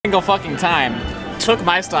single fucking time. Took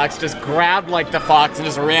my stocks, just grabbed like the fox and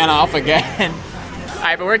just ran off again.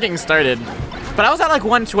 Alright, but we're getting started. But I was at like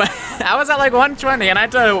 120. I was at like 120 and I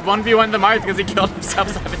had to 1v1 the Marth because he killed himself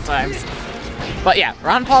 7 times. But yeah,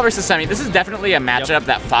 Ron Paul versus Semi. This is definitely a matchup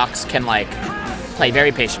that Fox can like play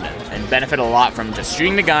very patient in and benefit a lot from just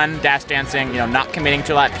shooting the gun, dash dancing, you know, not committing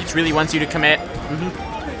to a lot. Peach really wants you to commit.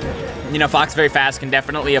 You know, Fox very fast, can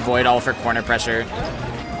definitely avoid all of her corner pressure.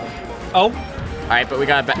 Oh. Alright, but we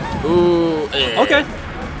got ooh. Okay.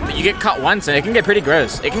 But you get caught once and it can get pretty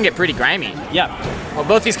gross. It can get pretty grimy. Yeah. Well,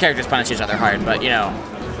 both these characters punish each other hard, but you know.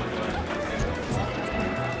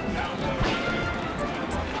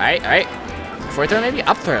 Alright. Forward throw maybe?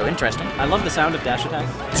 Up throw, interesting. I love the sound of dash attack.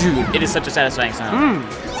 Dude, it is such a satisfying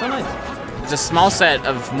sound. So nice. It's a small set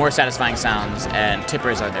of more satisfying sounds, and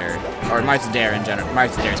tippers are there. Or Marth's Dare in general.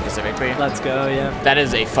 Marth's Dare specifically. Let's go, yeah. That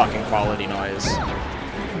is a fucking quality noise.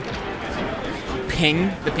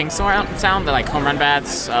 Ping, the ping sound, the like home run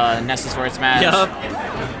bats, Nessa's forward smash. Yup.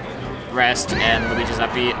 Rest, and Luigi's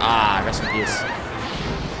up B. Ah, rest in peace.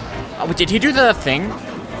 Oh, did he do the thing?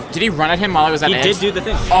 Did he run at him while he was at edge? He did do the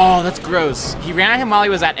thing. Oh, that's gross. He ran at him while he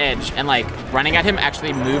was at edge, and like running at him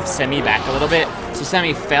actually moved Semi back a little bit. So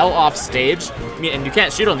Semi fell off stage, and you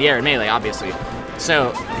can't shoot on the air in Melee, obviously.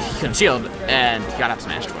 So he couldn't shield, and he got up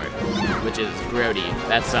smashed for it, which is grody.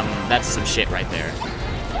 That's some shit right there.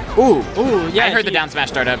 Ooh, yeah. I heard the down smash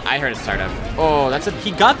startup. I heard it startup. Oh, that's a.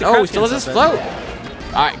 He got the. Oh, he still has his float.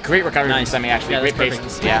 All right, great recovery Nice. from Semi. Actually, Yeah, great that's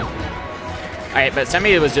patience. perfect. Yeah. All right, but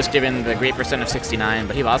Semi was just given the great percent of 69,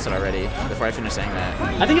 but he lost it already before I finished saying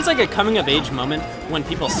that. I think it's like a coming of age moment when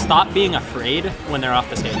people stop being afraid when they're off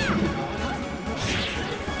the stage.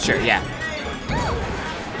 Sure, yeah.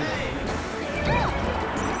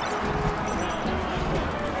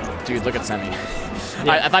 Dude, look at Semi.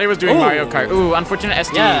 Yeah. I thought he was doing Ooh. Mario Kart. Ooh, unfortunate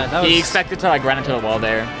SD. Yeah, that He was- expected to like run into the wall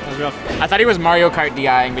there. That was rough. I thought he was Mario Kart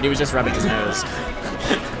DIing, but he was just rubbing his nose.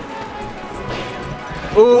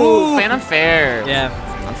 Ooh, Phantom Fair. Yeah,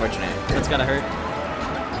 Unfortunate. that's gotta hurt.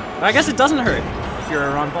 But I guess it doesn't hurt if you're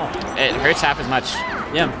a Ron Paul. It hurts half as much.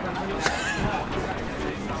 Yeah.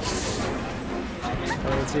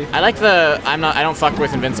 Let's see. I like the I don't fuck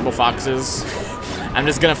with invincible foxes. I'm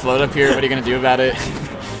just gonna float up here. What are you gonna do about it?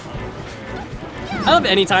 I love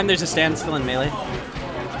any time there's a standstill in Melee.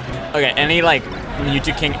 Okay, any like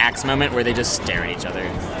Mewtwo King Axe moment where they just stare at each other.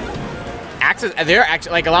 Axes, they're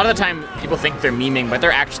actually like a lot of the time people think they're memeing, but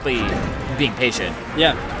they're actually being patient.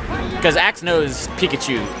 Yeah. Because Axe knows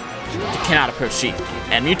Pikachu cannot approach Sheik,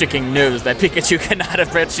 and Mewtwo King knows that Pikachu cannot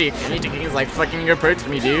approach Sheik. And Mewtwo King is like, fucking you approach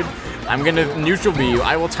me, dude. I'm gonna neutral B you.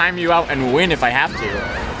 I will time you out and win if I have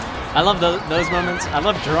to. I love those moments. I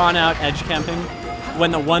love drawn out edge camping when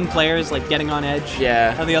the one player is like getting on edge.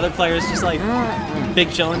 Yeah. And the other player is just like big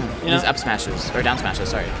chilling. You know? These up smashes, or down smashes,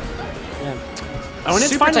 sorry. Yeah. Oh, and it's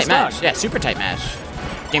super final tight match. stock. Yeah, super tight match.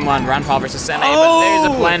 Game 1, Ron Paul versus Semi, Oh! but there's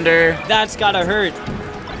a blender. That's gotta hurt.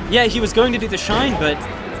 Yeah, he was going to do the shine, but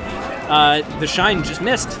the shine just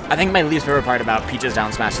missed. I think my least favorite part about Peach's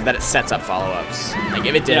down smash is that it sets up follow-ups. Like,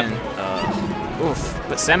 if it didn't, oof.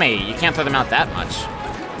 But Semi, you can't throw them out that much.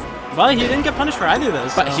 Well, he didn't get punished for either of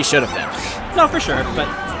those. But so. he should have been. No, for sure, but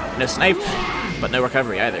No snipe, but no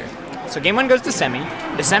recovery either. So game 1 goes to Semi.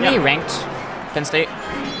 Is Semi ranked Penn State?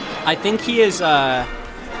 I think he is,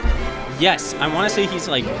 yes, I want to say he's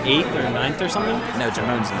like 8th or 9th or something. No,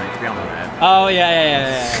 Jamone's in rank 3, all know that. Oh,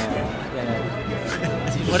 yeah.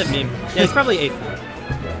 What a meme. Yeah, he's probably 8th.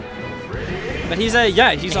 But he's he's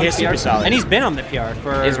on He's the PR. super solid. And he's been on the PR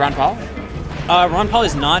for... Is Ron Paul? Ron Paul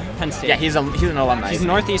is not Penn State. Yeah, he's an alumni. He's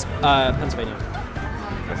Northeast Pennsylvania.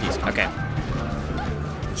 Northeast, okay.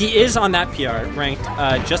 He is on that PR, ranked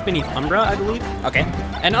just beneath Umbra, I believe. Okay,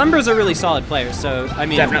 And Umbra's a really solid player, so, I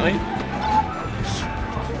mean... definitely.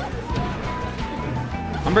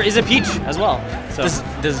 Umbra is a peach as well. So.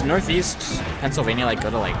 Does Northeast Pennsylvania like go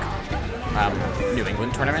to like New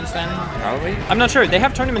England tournaments then? Probably. I'm not sure. They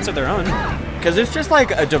have tournaments of their own. Because there's just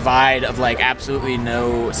like a divide of like absolutely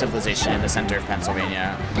no civilization in the center of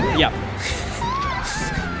Pennsylvania, Yeah.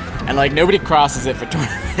 and like nobody crosses it for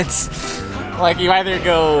tournaments. Like you either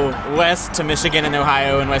go west to Michigan and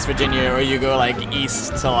Ohio and West Virginia, or you go like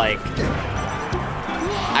east to like.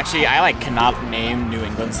 Actually, I like cannot name New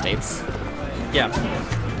England states. Yeah.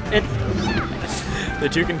 They're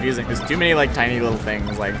too confusing. There's too many like tiny little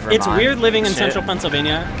things like Vermont. It's weird living in Shit. central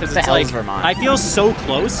Pennsylvania because The it's hell like is Vermont? I feel so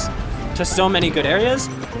close to so many good areas.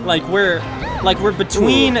 Like we're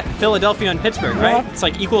between Philadelphia and Pittsburgh, right? It's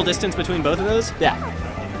like equal distance between both of those. Yeah.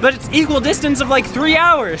 But it's equal distance of like 3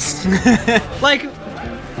 hours. Like no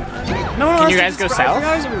one Can else you guys go does south? 3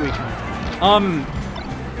 hours every week.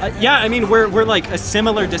 Yeah, I mean, we're like a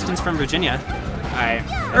similar distance from Virginia. Alright.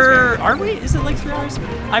 Are we? Is it like 3 hours?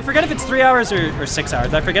 I forget if it's 3 hours or 6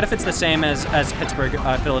 hours. I forget if it's the same as Pittsburgh,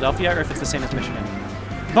 Philadelphia, or if it's the same as Michigan.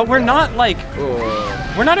 But we're not like,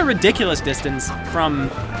 we're not a ridiculous distance from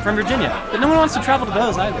Virginia. But no one wants to travel to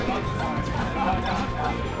those either.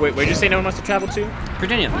 Wait, where'd you say no one wants to travel to?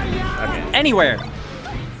 Virginia. Okay. Anywhere.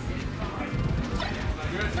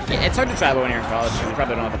 Yeah, it's hard to travel when you're in college. You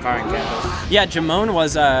probably don't have a car on campus. Yeah, Jamon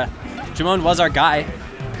was our guy,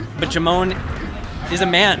 but Jamon is a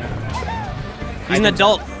man. He's an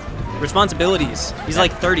adult. Responsibilities. He's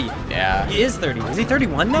like 30. Yeah. He is 30. Is he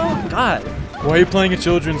 31 now? God. Why are you playing a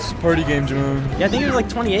children's party game, Jamon? Yeah, I think he was like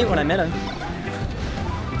 28 when I met him.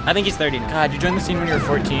 I think he's 30 now. God, you joined the scene when you were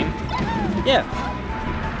 14? Yeah.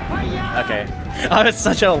 Okay. I was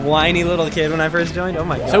such a whiny little kid when I first joined. Oh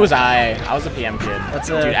my god. So was I. I was a PM kid. That's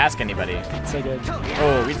Dude, ask anybody. That's so good.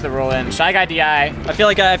 Oh, reach the roll in. Shy Guy DI. I feel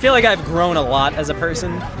like I've grown a lot as a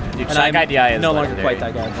person. Dude, and Shy I'm Guy DI is no longer legendary.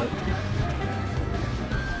 quite that guy. But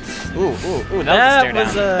Ooh, that was a stare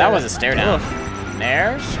down. That was a stare down.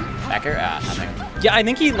 Nair? Backer? Nothing. yeah, I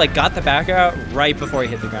think he like got the back out right before he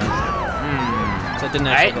hit the ground. So it didn't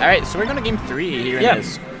actually. Alright, so we're going to game 3 here in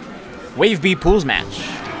this Wave B Pools match.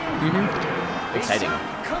 Exciting.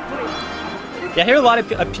 Yeah, I hear a lot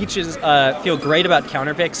of Peaches feel great about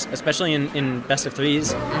counter picks, especially in best of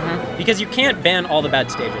threes, because you can't ban all the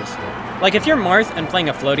bad stages. Like if you're Marth and playing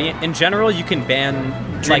a floaty, in general you can ban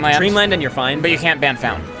like Dreamland and you're fine. But you can't ban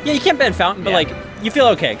Fountain. Yeah, you can't ban Fountain, but like you feel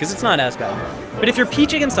okay because it's not as bad. But if you're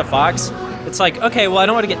Peach against a Fox, it's like, okay, well I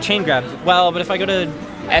don't want to get chain grabbed. Well, but if I go to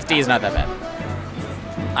FD is not that bad.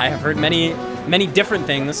 I have heard many different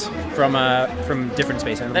things from different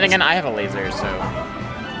space animals. Then again, I have a laser, so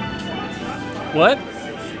What?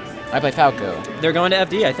 I play Falco. They're going to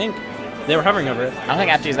FD, I think. They were hovering over it. I don't think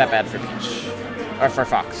FD is that bad for Peach. Or for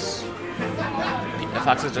Fox. The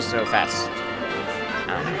Fox is just so fast.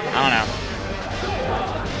 I don't know.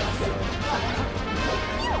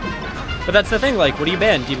 But that's the thing, like, what do you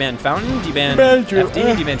ban? Do you ban Fountain? Do you ban Ban FD?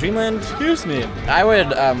 Do you ban Dreamland? Excuse me. I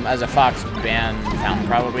would, as a Fox, ban Fountain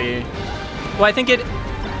probably. Well, I think it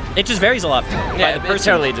just varies a lot by Yeah, the it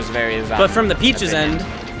person. totally just varies. But from the Peaches opinion. end,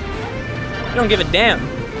 you don't give a damn.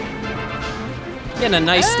 Getting a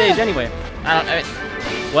nice stage anyway.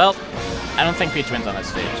 Well, I don't think Peach wins on this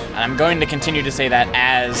stage. And I'm going to continue to say that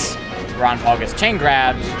as Ron Paul gets chain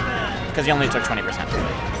grabbed, because he only took 20% of it.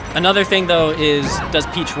 Another thing, though, is does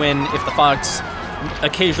Peach win if the Fox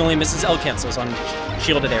occasionally misses L cancels on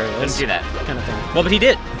shielded areas? Don't do that. Kind of thing. Well, but he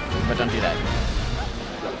did. But don't do that.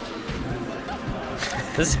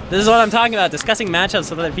 This is what I'm talking about, discussing matchups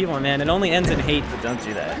with other people, man. It only ends in hate. But don't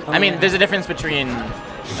do that. I mean, there's a difference between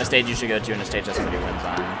a stage you should go to and a stage that somebody wins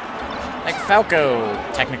on. Like, Falco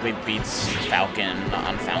technically beats Falcon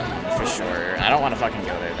on Fountain, for sure. I don't want to fucking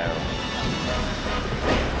go there, though.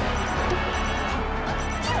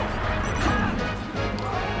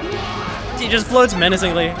 He just floats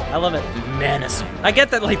menacingly. I love it. Menacing. I get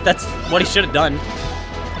that, like, that's what he should have done.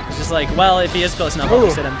 It's just like, well, if he is close enough, I'll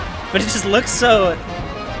just hit him. But it just looks so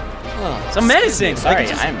menacing. Sorry,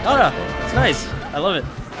 like, I'm... Oh, no. It's nice. I love it.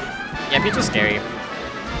 Yeah, Peach is scary.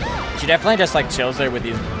 She definitely just, like, chills there with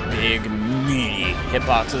these big, meaty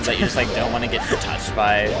hitboxes that you just, like, don't want to get touched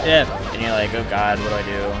by. Yeah. And you're like, oh god, what do I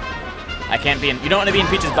do? I can't be in... You don't want to be in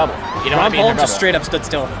Peach's bubble. You don't want to be in her Ron Paul bubble. just straight up stood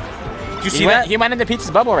still. Did you see went, that? He went into Peach's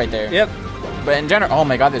bubble right there. Yep. But in general... Oh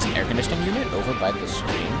my god, there's an air conditioning unit over by the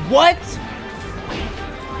screen. What?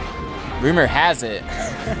 Rumor has it.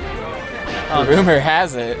 Rumor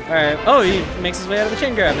has it. Alright. Oh, he makes his way out of the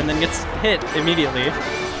chain grab and then gets hit immediately.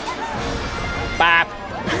 Bop.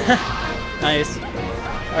 Nice.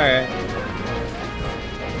 Alright.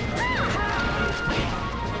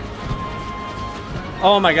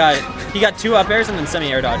 Oh my god. He got 2 up airs and then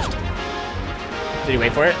semi-air dodged. Did he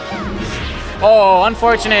wait for it? Oh,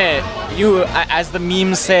 unfortunate. You, as the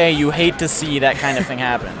memes say, you hate to see that kind of thing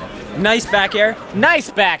happen. Nice back air.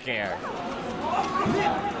 Nice back air.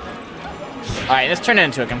 Alright, this turned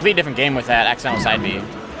into a complete different game with that accidental side B.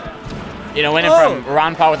 You know, winning from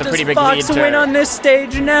Ron Paul with a pretty big lead Does to... Fox win on this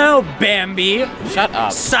stage now, Bambi? Shut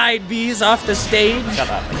up. Side B's off the stage. Shut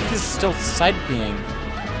up. He's still side B'ing.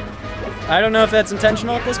 I don't know if that's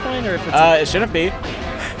intentional at this point or if it's... It shouldn't be.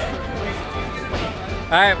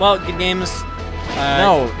 Alright, well, good games.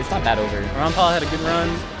 No, it's not that over. Ron Paul had a good run.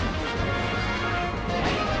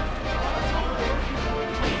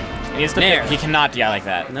 He needs to Nair. he cannot DI like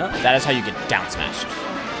that. No. That is how you get down smashed.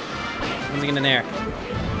 When's he gonna nair?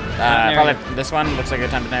 Nair. Probably this one looks like a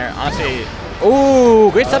good time to nair. Honestly,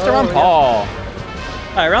 ooh, great stuff to Ron Paul.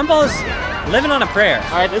 Alright, Ron Paul is Living on a prayer.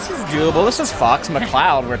 All right, this is doable. This is Fox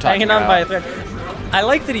McCloud we're talking Hanging on about. by a thread. I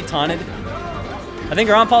like that he taunted. I think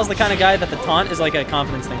Ron Paul's the kind of guy that the taunt is like a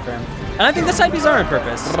confidence thing for him. And I think the side Bs are on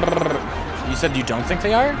purpose. You said you don't think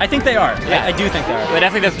they are? I think they are. Yeah. I do think they are. They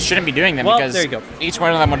definitely shouldn't be doing them Well, because there you go. each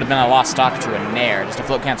one of them would have been a lost stock to a Nair, just a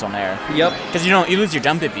float cancel Nair. Yep. Because you lose your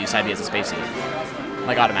jump if you side B as a spacey.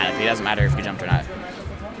 Like automatically, it doesn't matter if you jumped or not.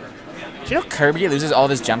 Do you know Kirby loses all of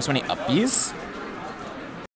his jumps when he up Bs?